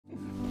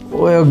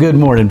Well, good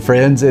morning,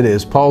 friends. It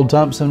is Paul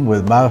Thompson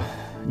with my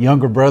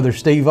younger brother,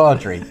 Steve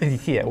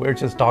Autrey. Yeah, we were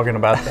just talking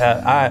about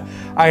that.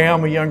 I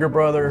am a younger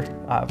brother.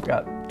 I've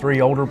got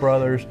 3 older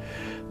brothers.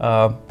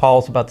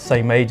 Paul's about the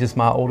same age as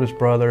my oldest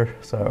brother,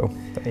 so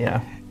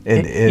yeah.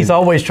 He's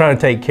always trying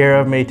to take care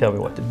of me, tell me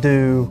what to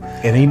do.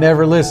 And he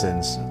never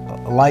listens,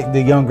 like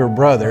the younger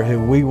brother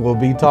who we will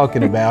be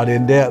talking about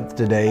in depth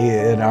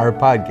today in our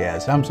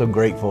podcast. I'm so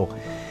grateful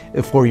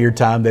for your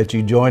time that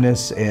you join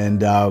us.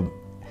 And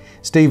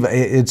Steve,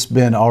 it's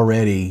been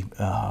already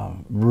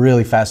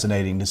really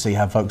fascinating to see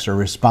how folks are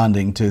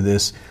responding to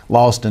this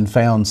Lost and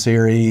Found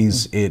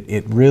series.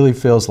 It really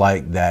feels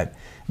like that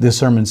this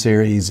sermon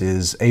series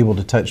is able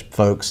to touch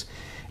folks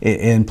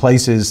in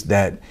places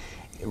that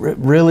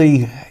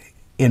really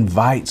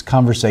invites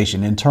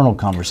conversation, internal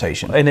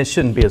conversation. And it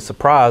shouldn't be a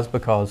surprise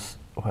because,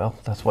 well,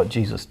 that's what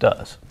Jesus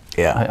does.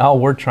 Yeah. All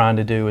we're trying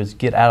to do is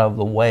get out of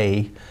the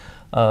way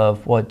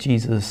of what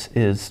Jesus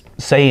is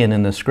saying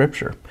in the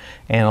scripture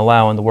and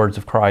allowing the words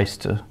of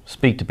Christ to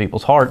speak to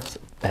people's hearts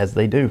as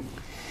they do.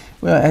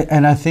 Well,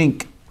 and I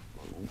think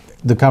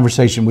the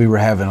conversation we were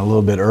having a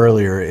little bit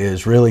earlier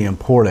is really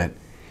important.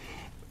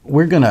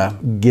 We're going to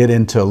get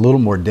into a little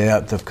more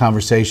depth of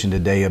conversation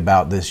today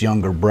about this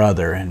younger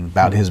brother and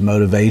about his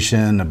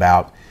motivation,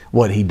 about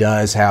what he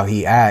does, how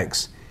he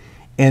acts.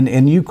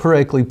 And you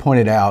correctly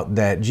pointed out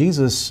that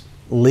Jesus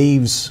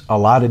leaves a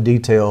lot of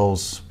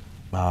details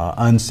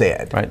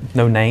unsaid. Right.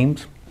 No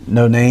names.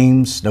 No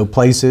names, no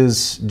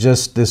places,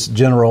 just this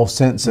general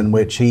sense in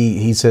which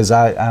he says,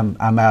 I'm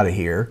out of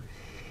here.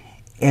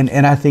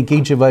 And I think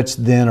each of us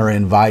then are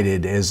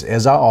invited,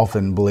 as I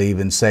often believe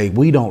and say,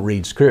 we don't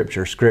read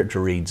Scripture,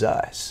 Scripture reads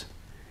us.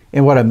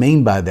 And what I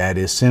mean by that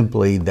is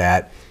simply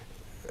that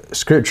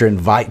Scripture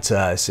invites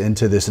us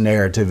into this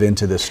narrative,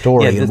 into this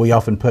story, and we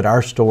often put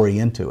our story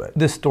into it.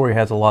 This story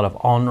has a lot of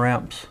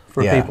on-ramps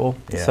for people.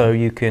 Yeah. So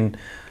you can,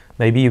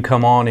 maybe you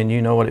come on and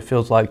you know what it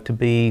feels like to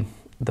be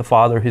the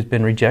father who's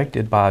been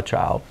rejected by a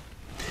child.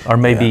 Or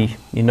maybe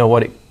you know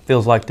what it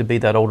feels like to be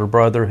that older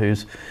brother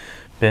who's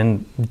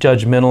been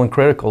judgmental and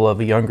critical of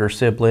a younger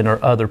sibling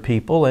or other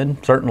people. And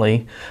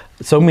certainly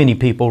so many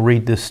people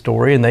read this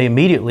story and they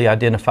immediately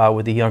identify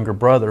with the younger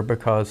brother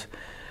because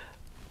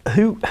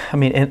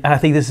and I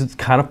think this is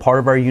kind of part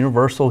of our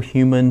universal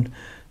human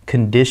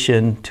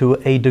condition to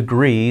a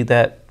degree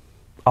that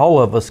all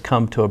of us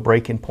come to a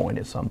breaking point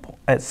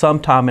at some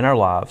time in our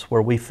lives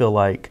where we feel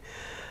like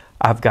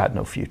I've got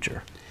no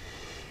future.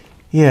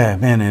 Yeah,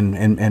 man,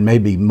 and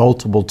maybe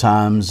multiple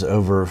times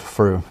over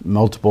for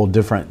multiple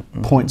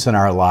different points in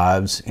our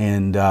lives.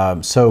 And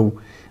so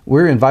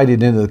we're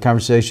invited into the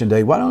conversation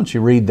today. Why don't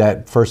you read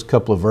that first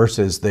couple of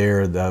verses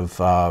there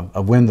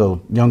of when the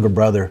younger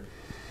brother,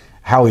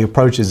 how he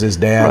approaches his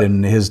dad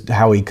and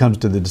how he comes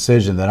to the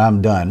decision that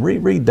I'm done.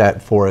 Read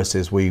that for us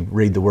as we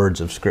read the words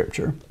of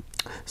Scripture.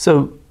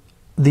 So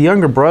the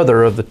younger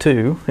brother of the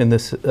two in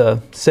this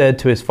said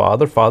to his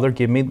father, "Father,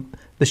 give me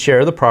the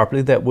share of the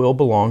property that will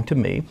belong to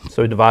me."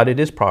 So he divided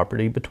his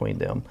property between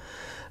them.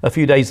 A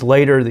few days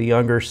later, the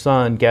younger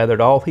son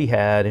gathered all he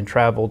had and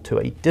traveled to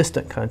a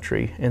distant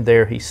country, and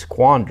there he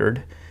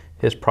squandered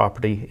his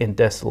property in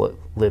desolate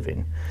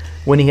living.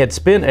 When he had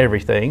spent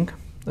everything,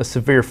 a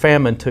severe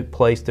famine took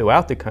place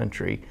throughout the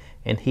country,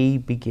 and he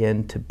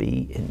began to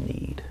be in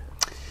need.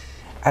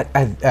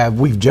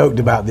 We've joked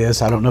about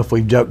this. I don't know if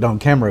we've joked on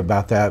camera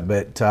about that,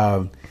 but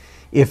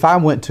if I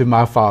went to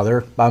my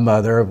father, my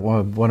mother,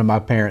 one of my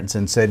parents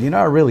and said,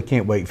 I really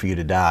can't wait for you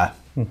to die.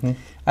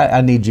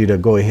 I need you to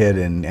go ahead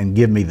and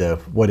give me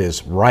what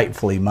is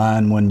rightfully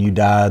mine when you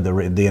die,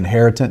 the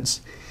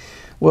inheritance.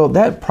 Well,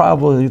 that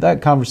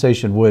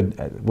conversation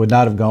would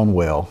not have gone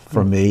well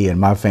for me and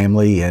my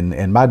family,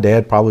 and my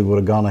dad probably would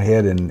have gone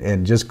ahead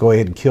and just go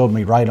ahead and killed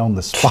me right on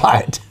the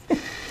spot.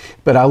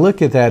 But I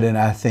look at that and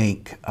I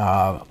think,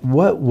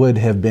 what would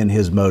have been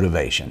his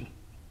motivation?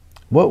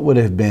 What would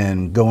have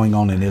been going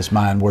on in his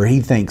mind where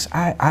he thinks,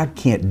 I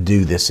can't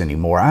do this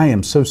anymore. I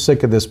am so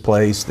sick of this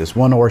place, this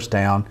one-horse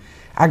town.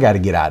 I got to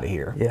get out of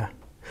here. Yeah.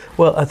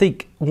 Well, I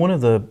think one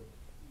of the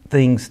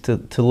things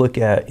to look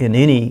at in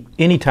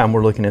any time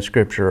we're looking at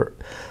Scripture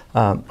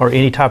or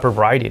any type of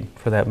writing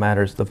for that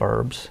matter is the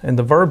verbs. And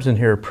the verbs in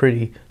here are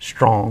pretty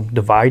strong.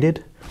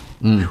 Divided.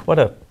 What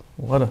a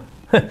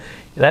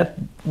that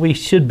we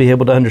should be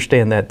able to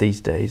understand that these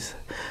days.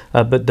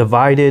 But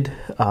divided,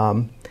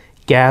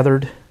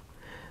 gathered,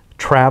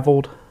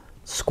 traveled,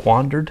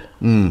 squandered,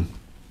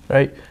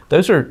 right?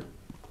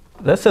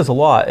 That says a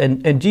lot.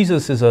 And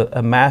Jesus is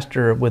a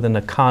master with an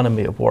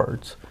economy of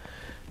words.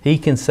 He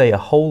can say a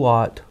whole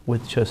lot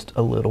with just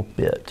a little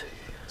bit.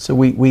 So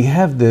we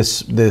have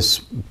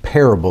this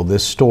parable,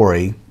 this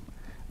story.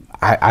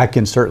 I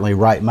can certainly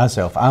write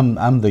myself.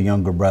 I'm the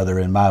younger brother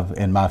in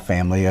my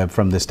family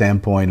from the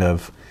standpoint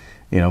of,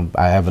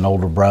 I have an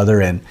older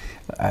brother, and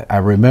I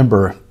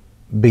remember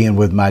being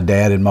with my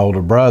dad and my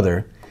older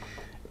brother.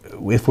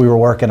 If we were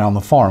working on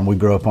the farm, we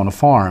grew up on a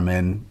farm,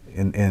 and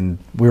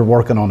we were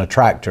working on a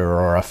tractor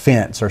or a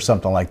fence or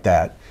something like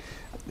that.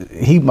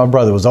 My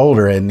brother was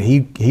older, and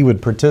he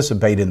would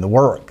participate in the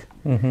work.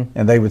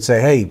 and they would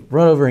say, "Hey,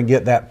 run over and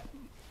get that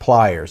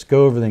pliers.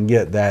 Go over and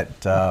get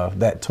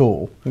that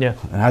tool." Yeah.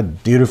 And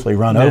I'd dutifully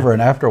run over,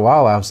 and after a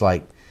while, I was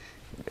like,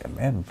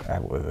 "Man,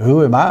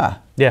 who am I?"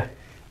 Yeah.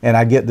 And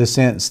I get the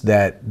sense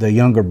that the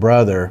younger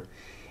brother,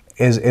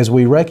 as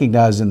we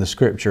recognize in the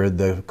scripture,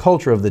 the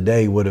culture of the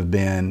day would have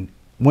been,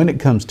 when it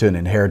comes to an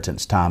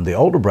inheritance time, the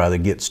older brother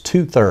gets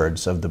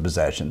 2/3 of the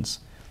possessions.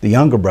 The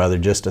younger brother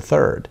just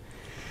 1/3.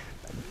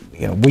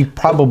 You know, we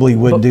probably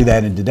wouldn't do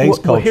that in today's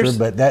culture,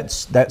 but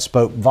that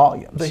spoke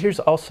volumes. But here's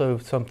also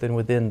something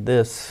within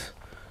this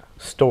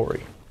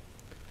story.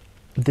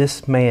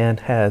 This man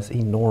has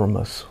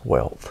enormous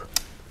wealth.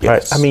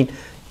 Yes. Right? I mean,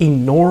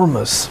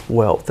 enormous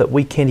wealth that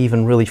we can't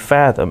even really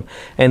fathom,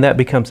 and that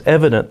becomes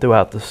evident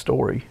throughout the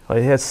story. Like,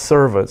 he has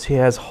servants, he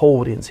has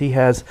holdings, he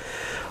has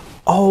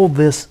all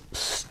this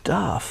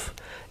stuff,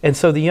 and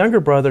so the younger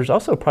brother's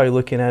also probably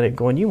looking at it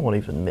going, "You won't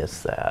even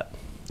miss that."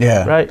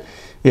 Yeah. Right.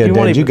 Yeah,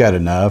 Dad, you got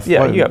enough.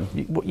 Yeah,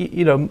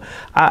 you know,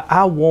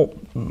 I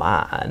want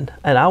mine,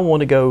 and I want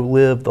to go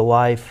live the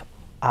life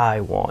I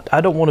want.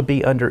 I don't want to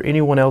be under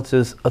anyone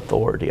else's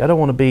authority. I don't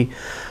want to be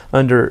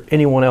under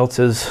anyone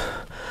else's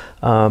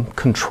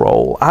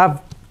control.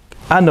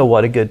 I know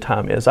what a good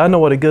time is. I know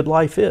what a good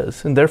life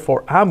is, and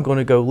therefore I'm going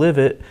to go live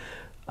it.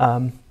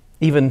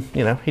 Even,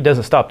 you know, he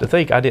doesn't stop to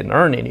think, I didn't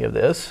earn any of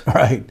this.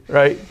 Right.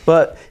 Right.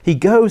 But he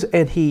goes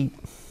and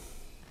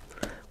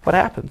what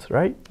happens,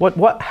 right?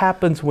 What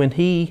happens when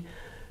he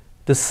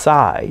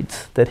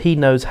decides that he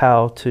knows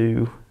how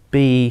to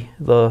be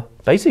the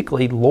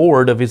basically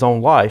Lord of his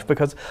own life?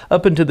 Because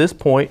up until this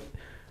point,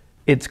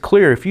 it's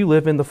clear if you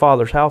live in the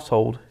Father's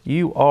household,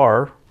 you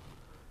are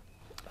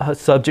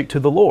subject to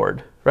the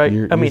Lord, right?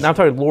 I'm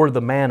talking Lord of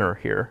the manor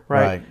here,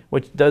 right?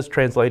 Which does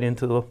translate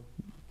into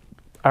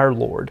our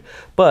Lord.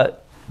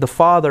 But the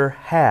Father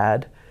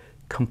had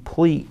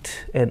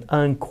complete and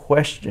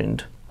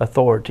unquestioned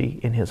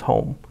authority in his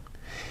home.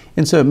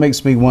 And so it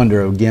makes me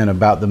wonder again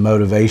about the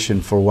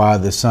motivation for why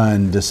the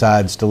son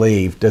decides to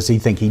leave. Does he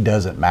think he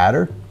doesn't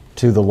matter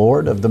to the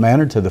Lord of the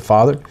manor, to the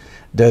Father?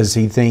 Does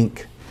he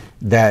think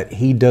that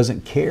he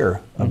doesn't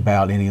care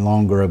about any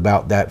longer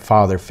about that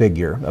father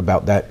figure,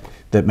 about that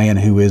man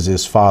who is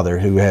his father,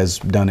 who has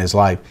done his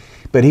life?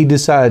 But he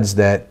decides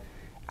that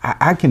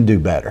I can do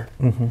better.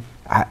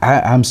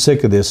 I'm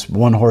sick of this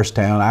one-horse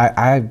town.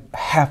 I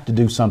have to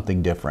do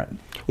something different.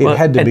 It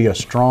had to be a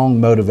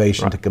strong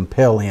motivation to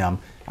compel him.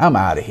 I'm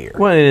out of here.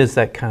 Well, it is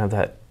that kind of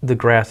that the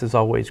grass is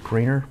always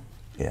greener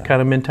kind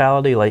of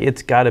mentality. Like,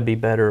 it's got to be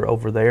better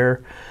over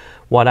there.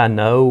 What I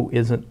know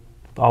isn't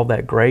all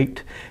that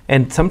great.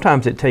 And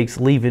sometimes it takes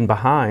leaving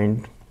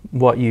behind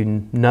what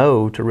you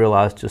know to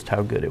realize just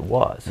how good it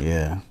was.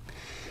 Yeah.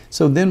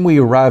 So then we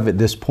arrive at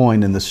this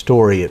point in the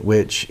story at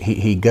which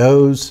he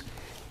goes.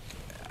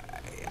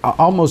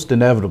 Almost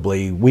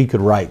inevitably, we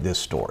could write this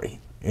story.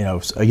 You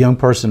know, a young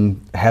person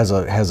has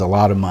a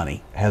lot of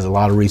money, has a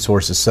lot of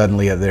resources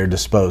suddenly at their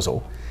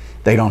disposal.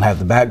 They don't have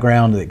the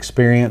background, the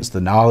experience,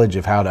 the knowledge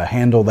of how to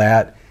handle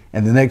that,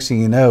 and the next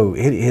thing you know,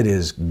 it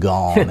is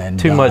gone and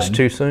too much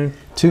too soon.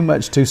 Too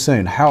much too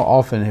soon. How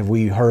often have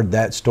we heard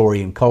that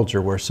story in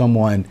culture where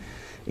someone,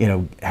 you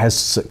know, has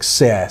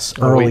success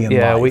early in life?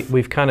 Yeah,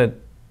 we've kind of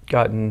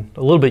gotten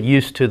a little bit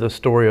used to the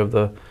story of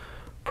the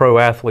pro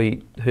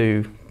athlete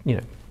who, you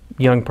know,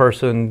 young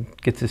person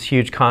gets this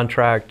huge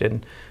contract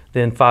and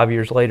then 5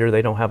 years later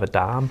they don't have a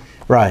dime.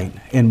 Right,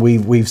 and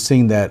we've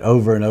seen that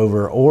over and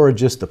over, or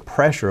just the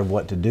pressure of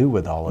what to do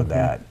with all of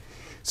that.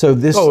 So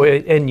this. Oh,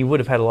 and you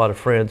would have had a lot of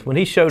friends when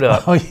he showed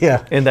up.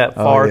 In that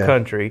far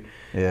country,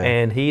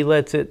 and he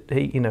lets it.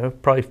 He, you know,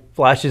 probably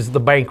flashes the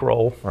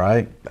bankroll.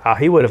 Right.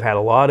 He would have had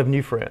a lot of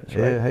new friends.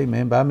 Right? Yeah. Hey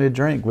man, buy me a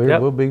drink.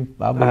 We'll be.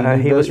 I'll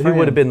be he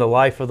would have been the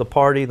life of the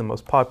party, the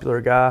most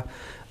popular guy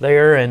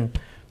there, and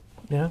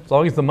as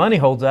long as the money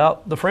holds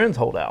out, the friends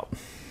hold out.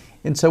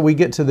 And so we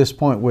get to this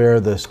point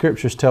where the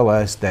scriptures tell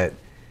us that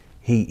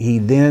he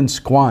then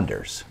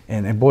squanders,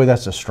 and boy,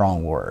 that's a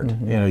strong word.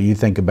 You know, you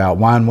think about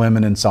wine,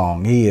 women, and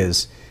song. He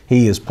has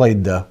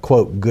played the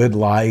quote good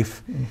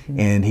life,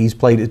 and he's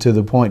played it to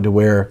the point to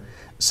where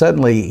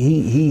suddenly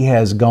he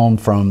has gone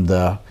from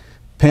the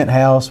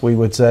penthouse, we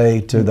would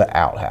say, to the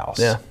outhouse.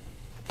 Yeah,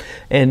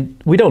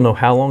 and we don't know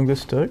how long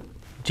this took.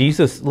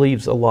 Jesus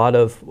leaves a lot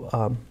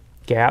of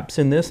gaps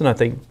in this, and I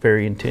think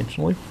very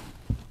intentionally.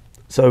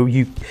 So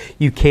you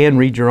can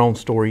read your own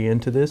story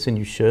into this, and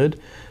you should.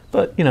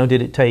 But, you know,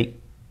 did it take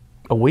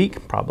a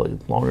week? Probably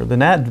longer than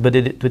that. But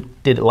did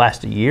it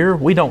last a year?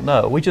 We don't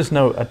know. We just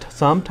know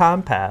some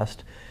time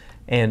passed,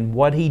 and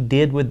what he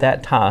did with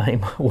that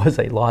time was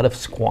a lot of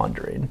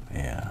squandering.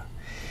 Yeah.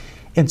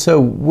 And so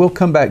we'll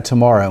come back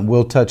tomorrow, and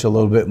we'll touch a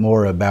little bit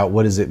more about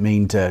what does it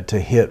mean to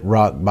hit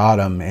rock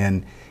bottom.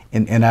 And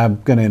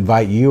I'm going to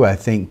invite you, I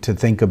think, to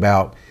think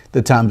about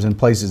the times and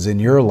places in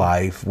your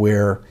life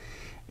where,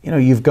 you know,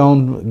 you've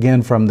gone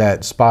again from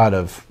that spot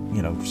of,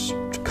 you know,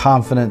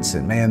 confidence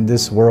and man,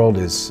 this world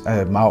is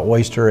my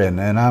oyster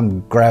and I'm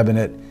grabbing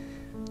it,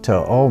 to,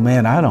 oh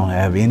man, I don't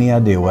have any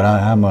idea what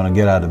I'm going to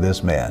get out of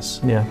this mess.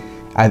 Yeah.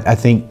 I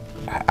think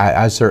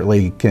I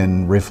certainly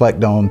can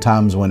reflect on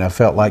times when I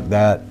felt like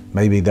that.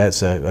 Maybe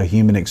that's a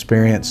human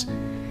experience.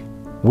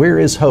 Where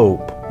is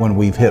hope when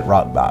we've hit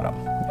rock bottom?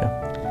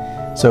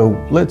 Yeah. So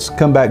let's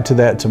come back to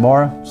that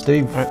tomorrow.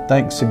 Steve, right.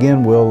 Thanks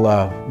again.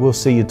 We'll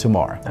see you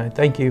tomorrow. All right,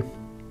 thank you.